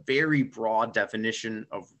it's just a very broad definition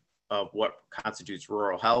of what constitutes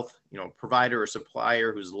rural health. You know, provider or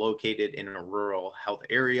supplier who's located in a rural health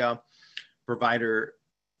area, provider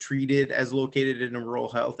treated as located in a rural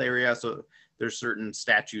health area. So there's certain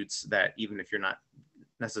statutes that even if you're not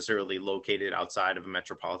necessarily located outside of a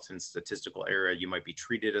metropolitan statistical area, you might be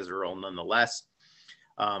treated as rural nonetheless.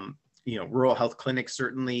 You know, rural health clinics,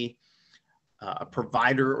 certainly a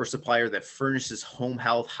provider or supplier that furnishes home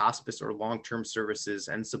health, hospice, or long-term services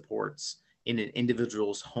and supports in an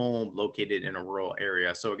individual's home located in a rural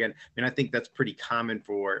area. So again, I mean, I think that's pretty common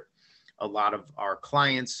for a lot of our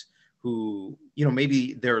clients who, you know,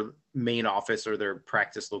 maybe their main office or their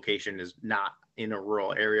practice location is not in a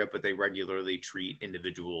rural area, but they regularly treat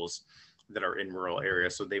individuals that are in rural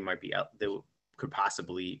areas. So they might be out, they could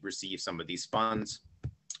possibly receive some of these funds.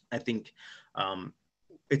 I think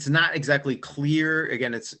it's not exactly clear.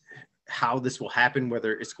 Again, it's how this will happen,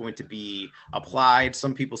 whether it's going to be applied.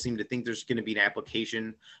 Some people seem to think there's going to be an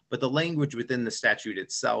application, but the language within the statute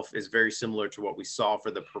itself is very similar to what we saw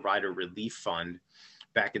for the Provider Relief Fund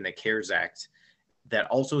back in the CARES Act. That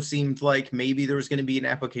also seemed like maybe there was going to be an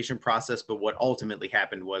application process, but what ultimately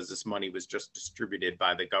happened was this money was just distributed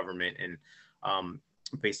by the government and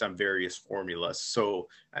based on various formulas. So,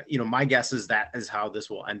 you know, my guess is that is how this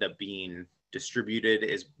will end up being distributed,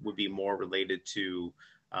 would be more related to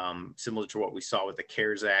similar to what we saw with the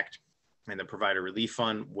CARES Act and the Provider Relief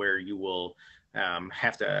Fund, where you will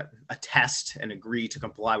have to attest and agree to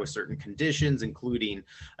comply with certain conditions, including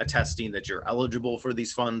attesting that you're eligible for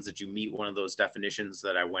these funds, that you meet one of those definitions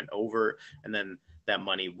that I went over, and then that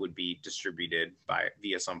money would be distributed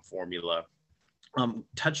via some formula.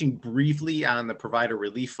 Touching briefly on the Provider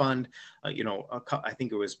Relief Fund, you know, I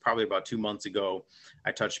think it was probably about 2 months ago,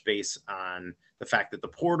 I touched base on the fact that the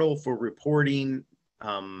portal for reporting,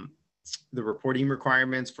 the reporting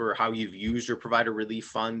requirements for how you've used your Provider Relief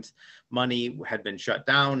Fund money had been shut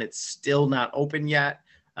down. It's still not open yet.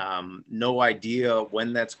 No idea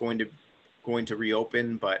when that's going to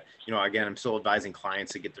reopen, but you know, again, I'm still advising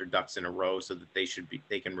clients to get their ducks in a row so that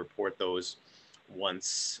they can report those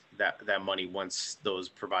once that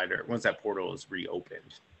portal is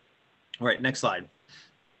reopened. All right, next slide.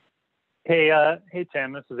 Hey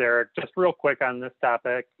Tim, this is Erik. Just real quick on this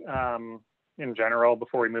topic in general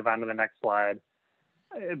before we move on to the next slide,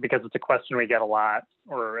 because it's a question we get a lot,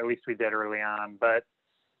 or at least we did early on, but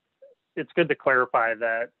it's good to clarify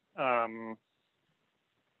that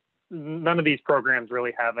none of these programs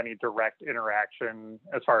really have any direct interaction,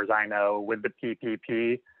 as far as I know, with the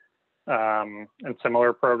PPP and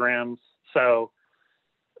similar programs. So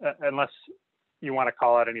unless you want to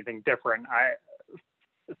call out anything different,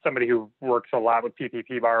 somebody who works a lot with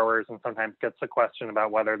PPP borrowers and sometimes gets a question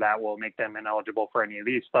about whether that will make them ineligible for any of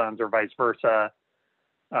these funds or vice versa.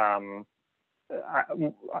 There's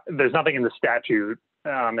nothing in the statute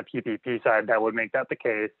on the PPP side that would make that the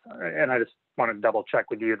case. And I just want to double check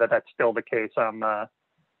with you that that's still the case on the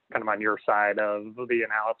kind of on your side of the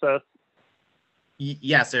analysis.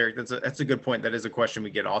 Yes, Erik, that's a good point. That is a question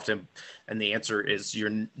we get often. And the answer is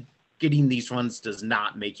getting these funds does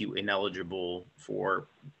not make you ineligible for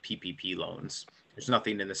PPP loans. There's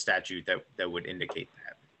nothing in the statute that would indicate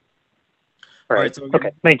that. All right. So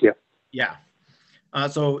okay. Thank you. Yeah.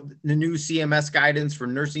 So the new CMS guidance for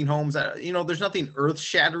nursing homes, you know, there's nothing earth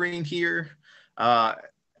shattering here.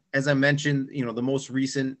 As I mentioned, you know, the most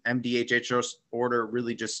recent MDHHS order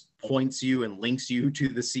really just points you and links you to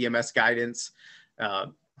the CMS guidance.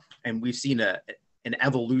 And we've seen an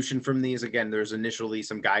evolution from these. Again, there's initially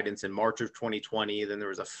some guidance in March of 2020, then there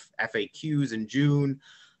was a FAQs in June.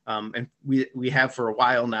 And we have for a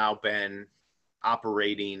while now been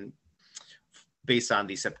operating based on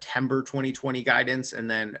the September 2020 guidance. And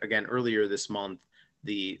then again, earlier this month,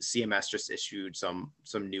 the CMS just issued some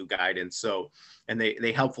new guidance. So, and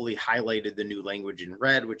they helpfully highlighted the new language in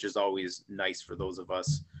red, which is always nice for those of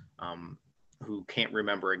us who can't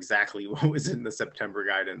remember exactly what was in the September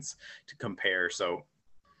guidance to compare. So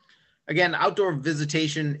again, outdoor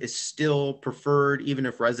visitation is still preferred, even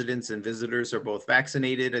if residents and visitors are both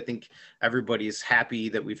vaccinated. I think everybody's happy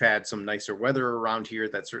that we've had some nicer weather around here.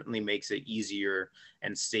 That certainly makes it easier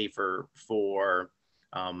and safer for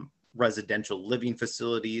residential living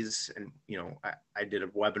facilities. And, you know, I did a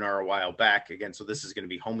webinar a while back again. So this is going to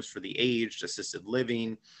be homes for the aged, assisted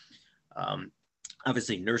living.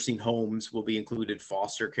 Obviously, nursing homes will be included,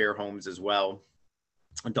 foster care homes as well.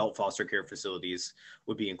 Adult foster care facilities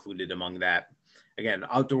would be included among that. Again,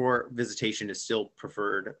 outdoor visitation is still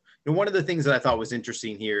preferred. One of the things that I thought was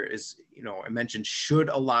interesting here is, I mentioned should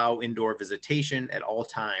allow indoor visitation at all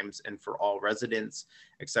times and for all residents,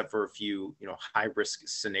 except for a few, high risk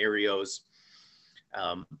scenarios.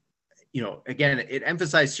 Again, it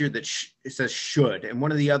emphasized here that it says should. And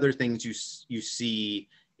one of the other things you see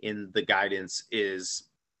in the guidance is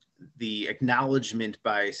the acknowledgement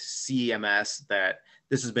by CMS that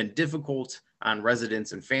this has been difficult on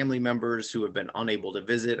residents and family members who have been unable to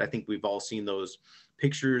visit. I think we've all seen those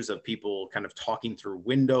pictures of people kind of talking through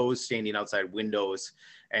windows, standing outside windows.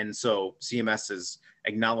 And so CMS has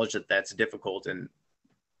acknowledged that that's difficult, and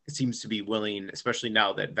it seems to be willing, especially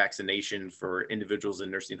now that vaccination for individuals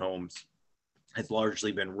in nursing homes has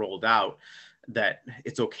largely been rolled out, that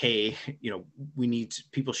it's okay.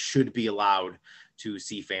 People should be allowed to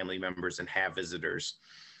see family members and have visitors.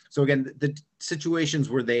 So again, the situations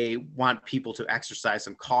where they want people to exercise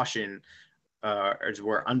some caution is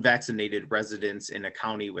where unvaccinated residents in a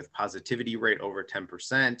county with positivity rate over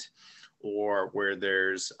 10%, or where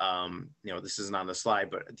there's, this isn't on the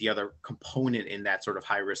slide, but the other component in that sort of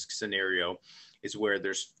high risk scenario is where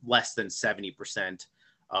there's less than 70%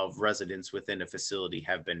 of residents within a facility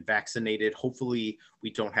have been vaccinated. Hopefully we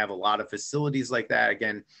don't have a lot of facilities like that.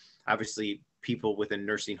 Again, obviously people within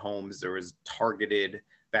nursing homes, there was targeted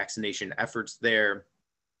vaccination efforts there,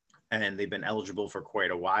 and they've been eligible for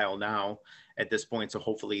quite a while now at this point. So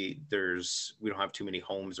hopefully we don't have too many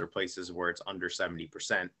homes or places where it's under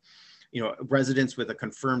 70%. Residents with a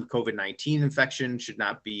confirmed COVID-19 infection should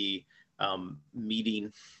not be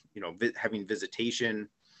meeting, having visitation,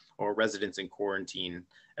 or residents in quarantine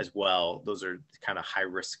as well. Those are kind of high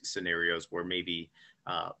risk scenarios where maybe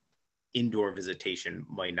indoor visitation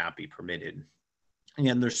might not be permitted.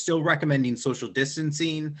 And they're still recommending social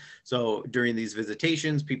distancing. So during these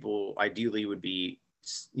visitations, people ideally would be,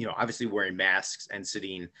 obviously wearing masks and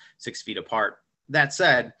sitting 6 feet apart. That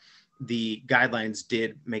said, the guidelines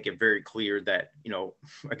did make it very clear that,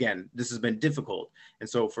 again, this has been difficult. And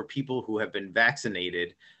so for people who have been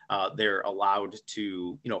vaccinated, they're allowed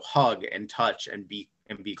to, hug and touch and be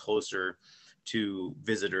closer to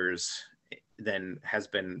visitors than has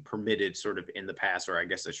been permitted sort of in the past, or I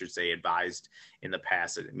guess I should say advised in the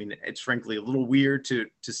past. I mean, it's frankly a little weird to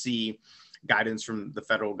see guidance from the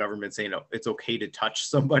federal government saying, oh, it's okay to touch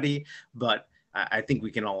somebody, but I think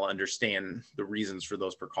we can all understand the reasons for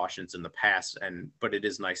those precautions in the past. But it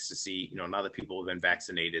is nice to see, now that people have been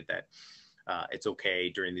vaccinated, that it's okay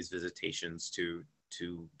during these visitations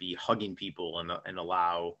to be hugging people and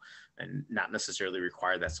allow and not necessarily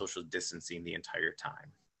require that social distancing the entire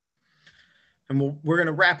time. And we're going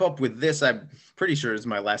to wrap up with this. I'm pretty sure is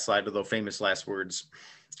my last slide, although famous last words.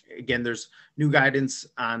 Again, there's new guidance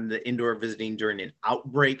on the indoor visiting during an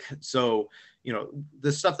outbreak. So,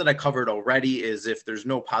 the stuff that I covered already is if there's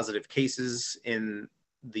no positive cases in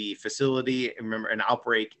the facility. Remember, an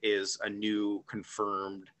outbreak is a new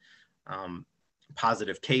confirmed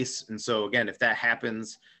positive case. And so again, if that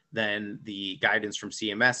happens, then the guidance from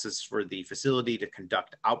CMS is for the facility to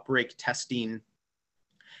conduct outbreak testing.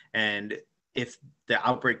 And if the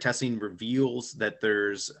outbreak testing reveals that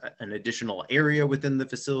there's an additional area within the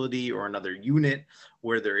facility or another unit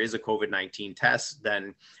where there is a COVID-19 test,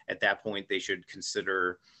 then at that point they should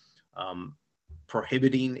consider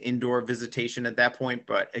prohibiting indoor visitation at that point.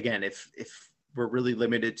 But again, if we're really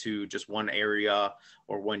limited to just one area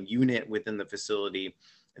or one unit within the facility,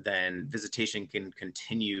 then visitation can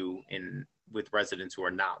continue with residents who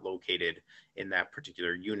are not located in that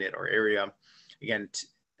particular unit or area. Again,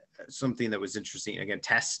 something that was interesting, again,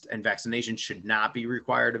 test and vaccination should not be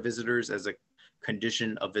required of visitors as a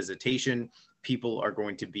condition of visitation. People are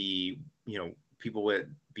going to be, people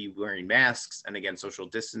would be wearing masks, and again, social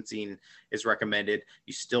distancing is recommended.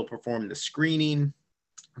 You still perform the screening.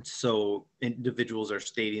 So individuals are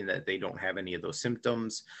stating that they don't have any of those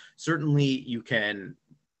symptoms. Certainly you can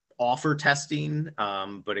offer testing,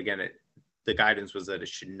 but again, the guidance was that it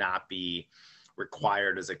should not be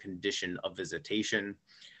required as a condition of visitation.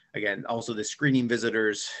 Again, also the screening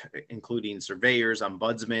visitors, including surveyors,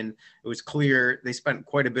 ombudsmen, it was clear they spent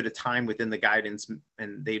quite a bit of time within the guidance,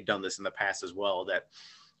 and they've done this in the past as well, that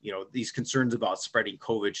these concerns about spreading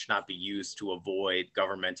COVID should not be used to avoid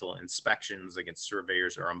governmental inspections against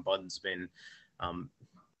surveyors or ombudsmen.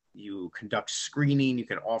 You conduct screening, you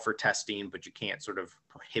can offer testing, but you can't sort of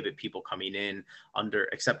prohibit people coming in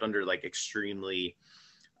except under like extremely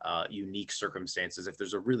unique circumstances. If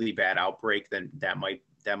there's a really bad outbreak, then that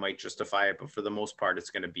might justify it. But for the most part,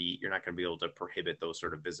 you're not going to be able to prohibit those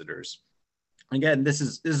sort of visitors. Again, this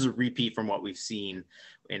is a repeat from what we've seen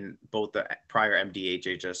in both the prior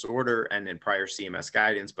MDHHS order and in prior CMS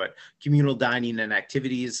guidance, but communal dining and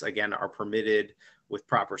activities, again, are permitted with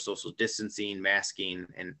proper social distancing, masking,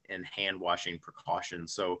 and hand washing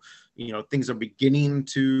precautions. So, things are beginning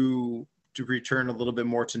to return a little bit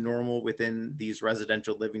more to normal within these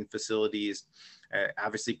residential living facilities.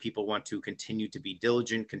 Obviously, people want to continue to be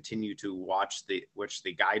diligent, continue to watch the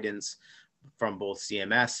guidance from both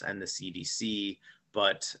CMS and the CDC.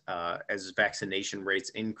 But as vaccination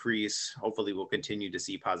rates increase, hopefully we'll continue to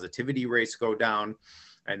see positivity rates go down,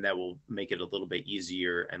 and that will make it a little bit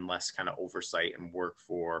easier and less kind of oversight and work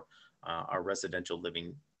for our residential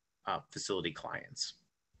living facility clients.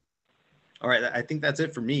 All right, I think that's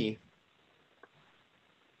it for me.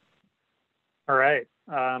 All right.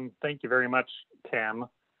 Thank you very much, Tim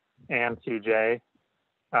and CJ,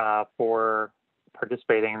 for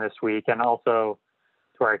participating this week, and also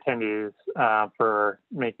to our attendees for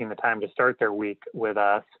making the time to start their week with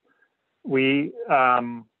us. We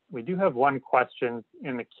do have one question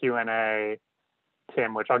in the Q&A,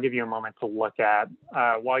 Tim, which I'll give you a moment to look at.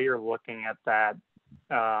 While you're looking at that,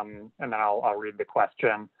 and then I'll read the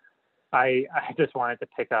question. I just wanted to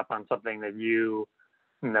pick up on something that you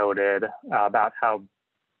noted about how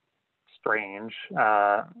strange,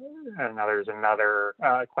 and there's another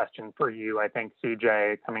question for you, I think,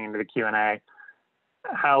 CJ, coming into the Q&A,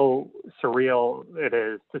 how surreal it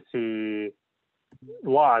is to see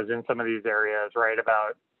laws in some of these areas, right,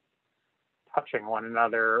 about touching one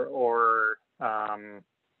another, or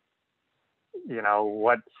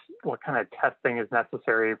what kind of testing is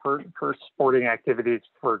necessary for sporting activities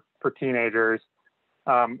for teenagers.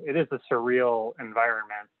 It is a surreal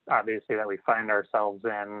environment, obviously, that we find ourselves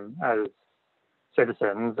in as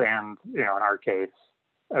citizens, and in our case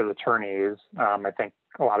as attorneys. I think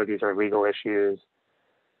a lot of these are legal issues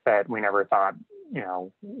that we never thought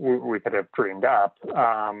we could have dreamed up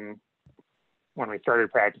when we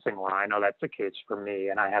started practicing law. I know that's the case for me,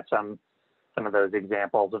 and I have some of those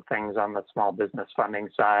examples of things on the small business funding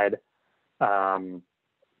side.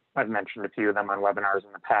 I've mentioned a few of them on webinars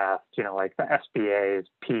in the past, like the SBA's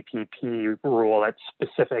PPP rule that's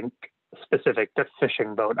specific to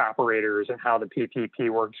fishing boat operators, and how the PPP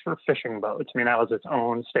works for fishing boats. I mean, that was its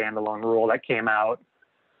own standalone rule that came out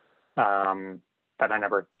that I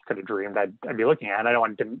never could have dreamed I'd be looking at. I don't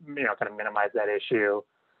want to, kind of minimize that issue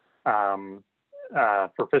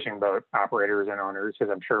for fishing boat operators and owners,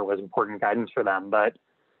 because I'm sure it was important guidance for them. But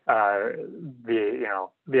the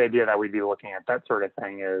idea that we'd be looking at that sort of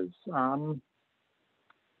thing is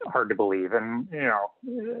hard to believe, and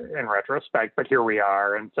in retrospect, but here we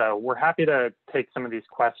are. And so we're happy to take some of these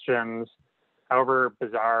questions, however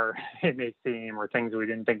bizarre it may seem, or things we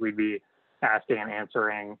didn't think we'd be asking and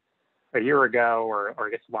answering a year ago, or I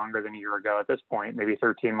guess longer than a year ago at this point, maybe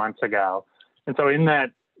 13 months ago. And so in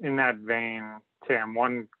that vein, Tim,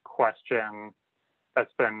 one question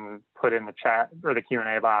that's been put in the chat or the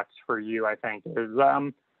Q&A box for you, I think, is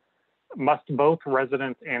must both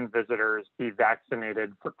residents and visitors be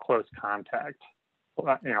vaccinated for close contact,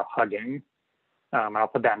 hugging? I'll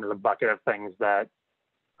put that into the bucket of things that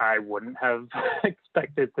I wouldn't have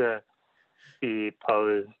expected to be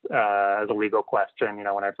posed as a legal question,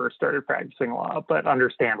 when I first started practicing law, but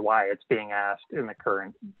understand why it's being asked in the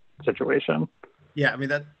current situation. Yeah, I mean,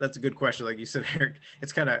 that's a good question. Like you said, Eric,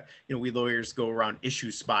 it's kind of, we lawyers go around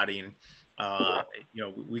issue spotting.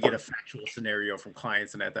 We get a factual scenario from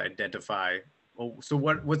clients and have to identify, so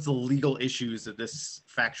what's the legal issues that this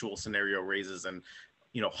factual scenario raises? And,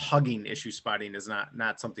 hugging issue spotting is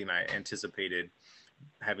not something I anticipated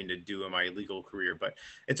having to do in my legal career, but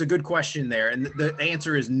it's a good question there. And the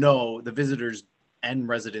answer is no, the visitors and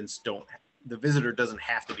residents the visitor doesn't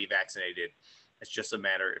have to be vaccinated. It's just a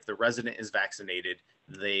matter, if the resident is vaccinated,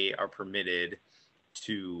 they are permitted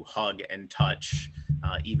to hug and touch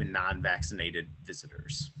even non-vaccinated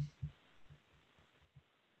visitors.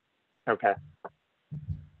 Okay.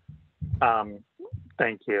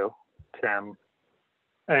 Thank you, Tim.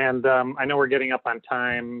 And I know we're getting up on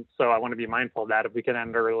time, so I want to be mindful of that. If we can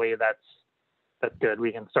end early, that's good.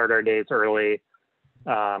 We can start our days early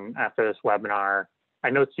after this webinar. I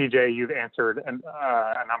know, CJ, you've answered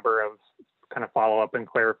a number of kind of follow-up and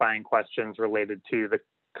clarifying questions related to the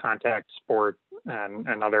contact sport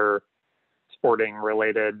and other sporting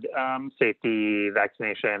related safety,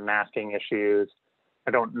 vaccination, masking issues.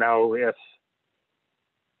 I don't know if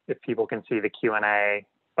people can see the Q&A,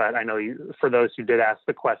 but I know for those who did ask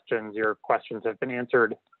the questions, your questions have been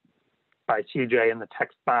answered by CJ in the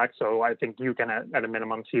text box. So I think you can, at a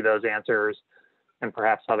minimum, see those answers, and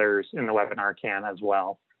perhaps others in the webinar can as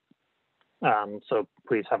well. So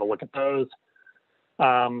please have a look at those.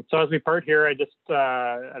 So as we part here, I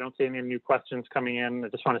don't see any new questions coming in. I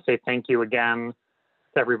just want to say thank you again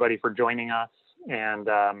to everybody for joining us. And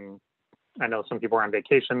I know some people are on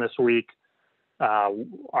vacation this week.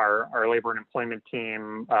 Our labor and employment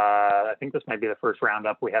team, I think this might be the first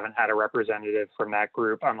roundup. We haven't had a representative from that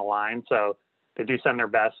group on the line. So they do send their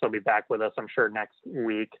best. They'll be back with us, I'm sure, next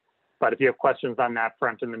week. But if you have questions on that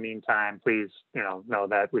front in the meantime, please, know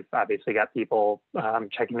that we've obviously got people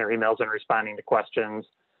checking their emails and responding to questions.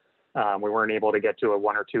 We weren't able to get to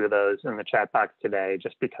one or two of those in the chat box today,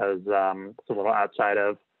 just because it's a little outside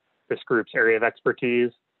of this group's area of expertise.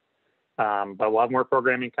 But we'll have more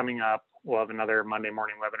programming coming up. We'll have another Monday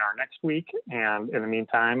morning webinar next week. And in the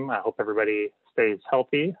meantime, I hope everybody stays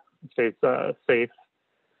healthy, stays safe.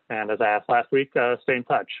 And as I asked last week, stay in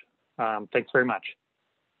touch. Thanks very much.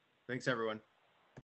 Thanks, everyone.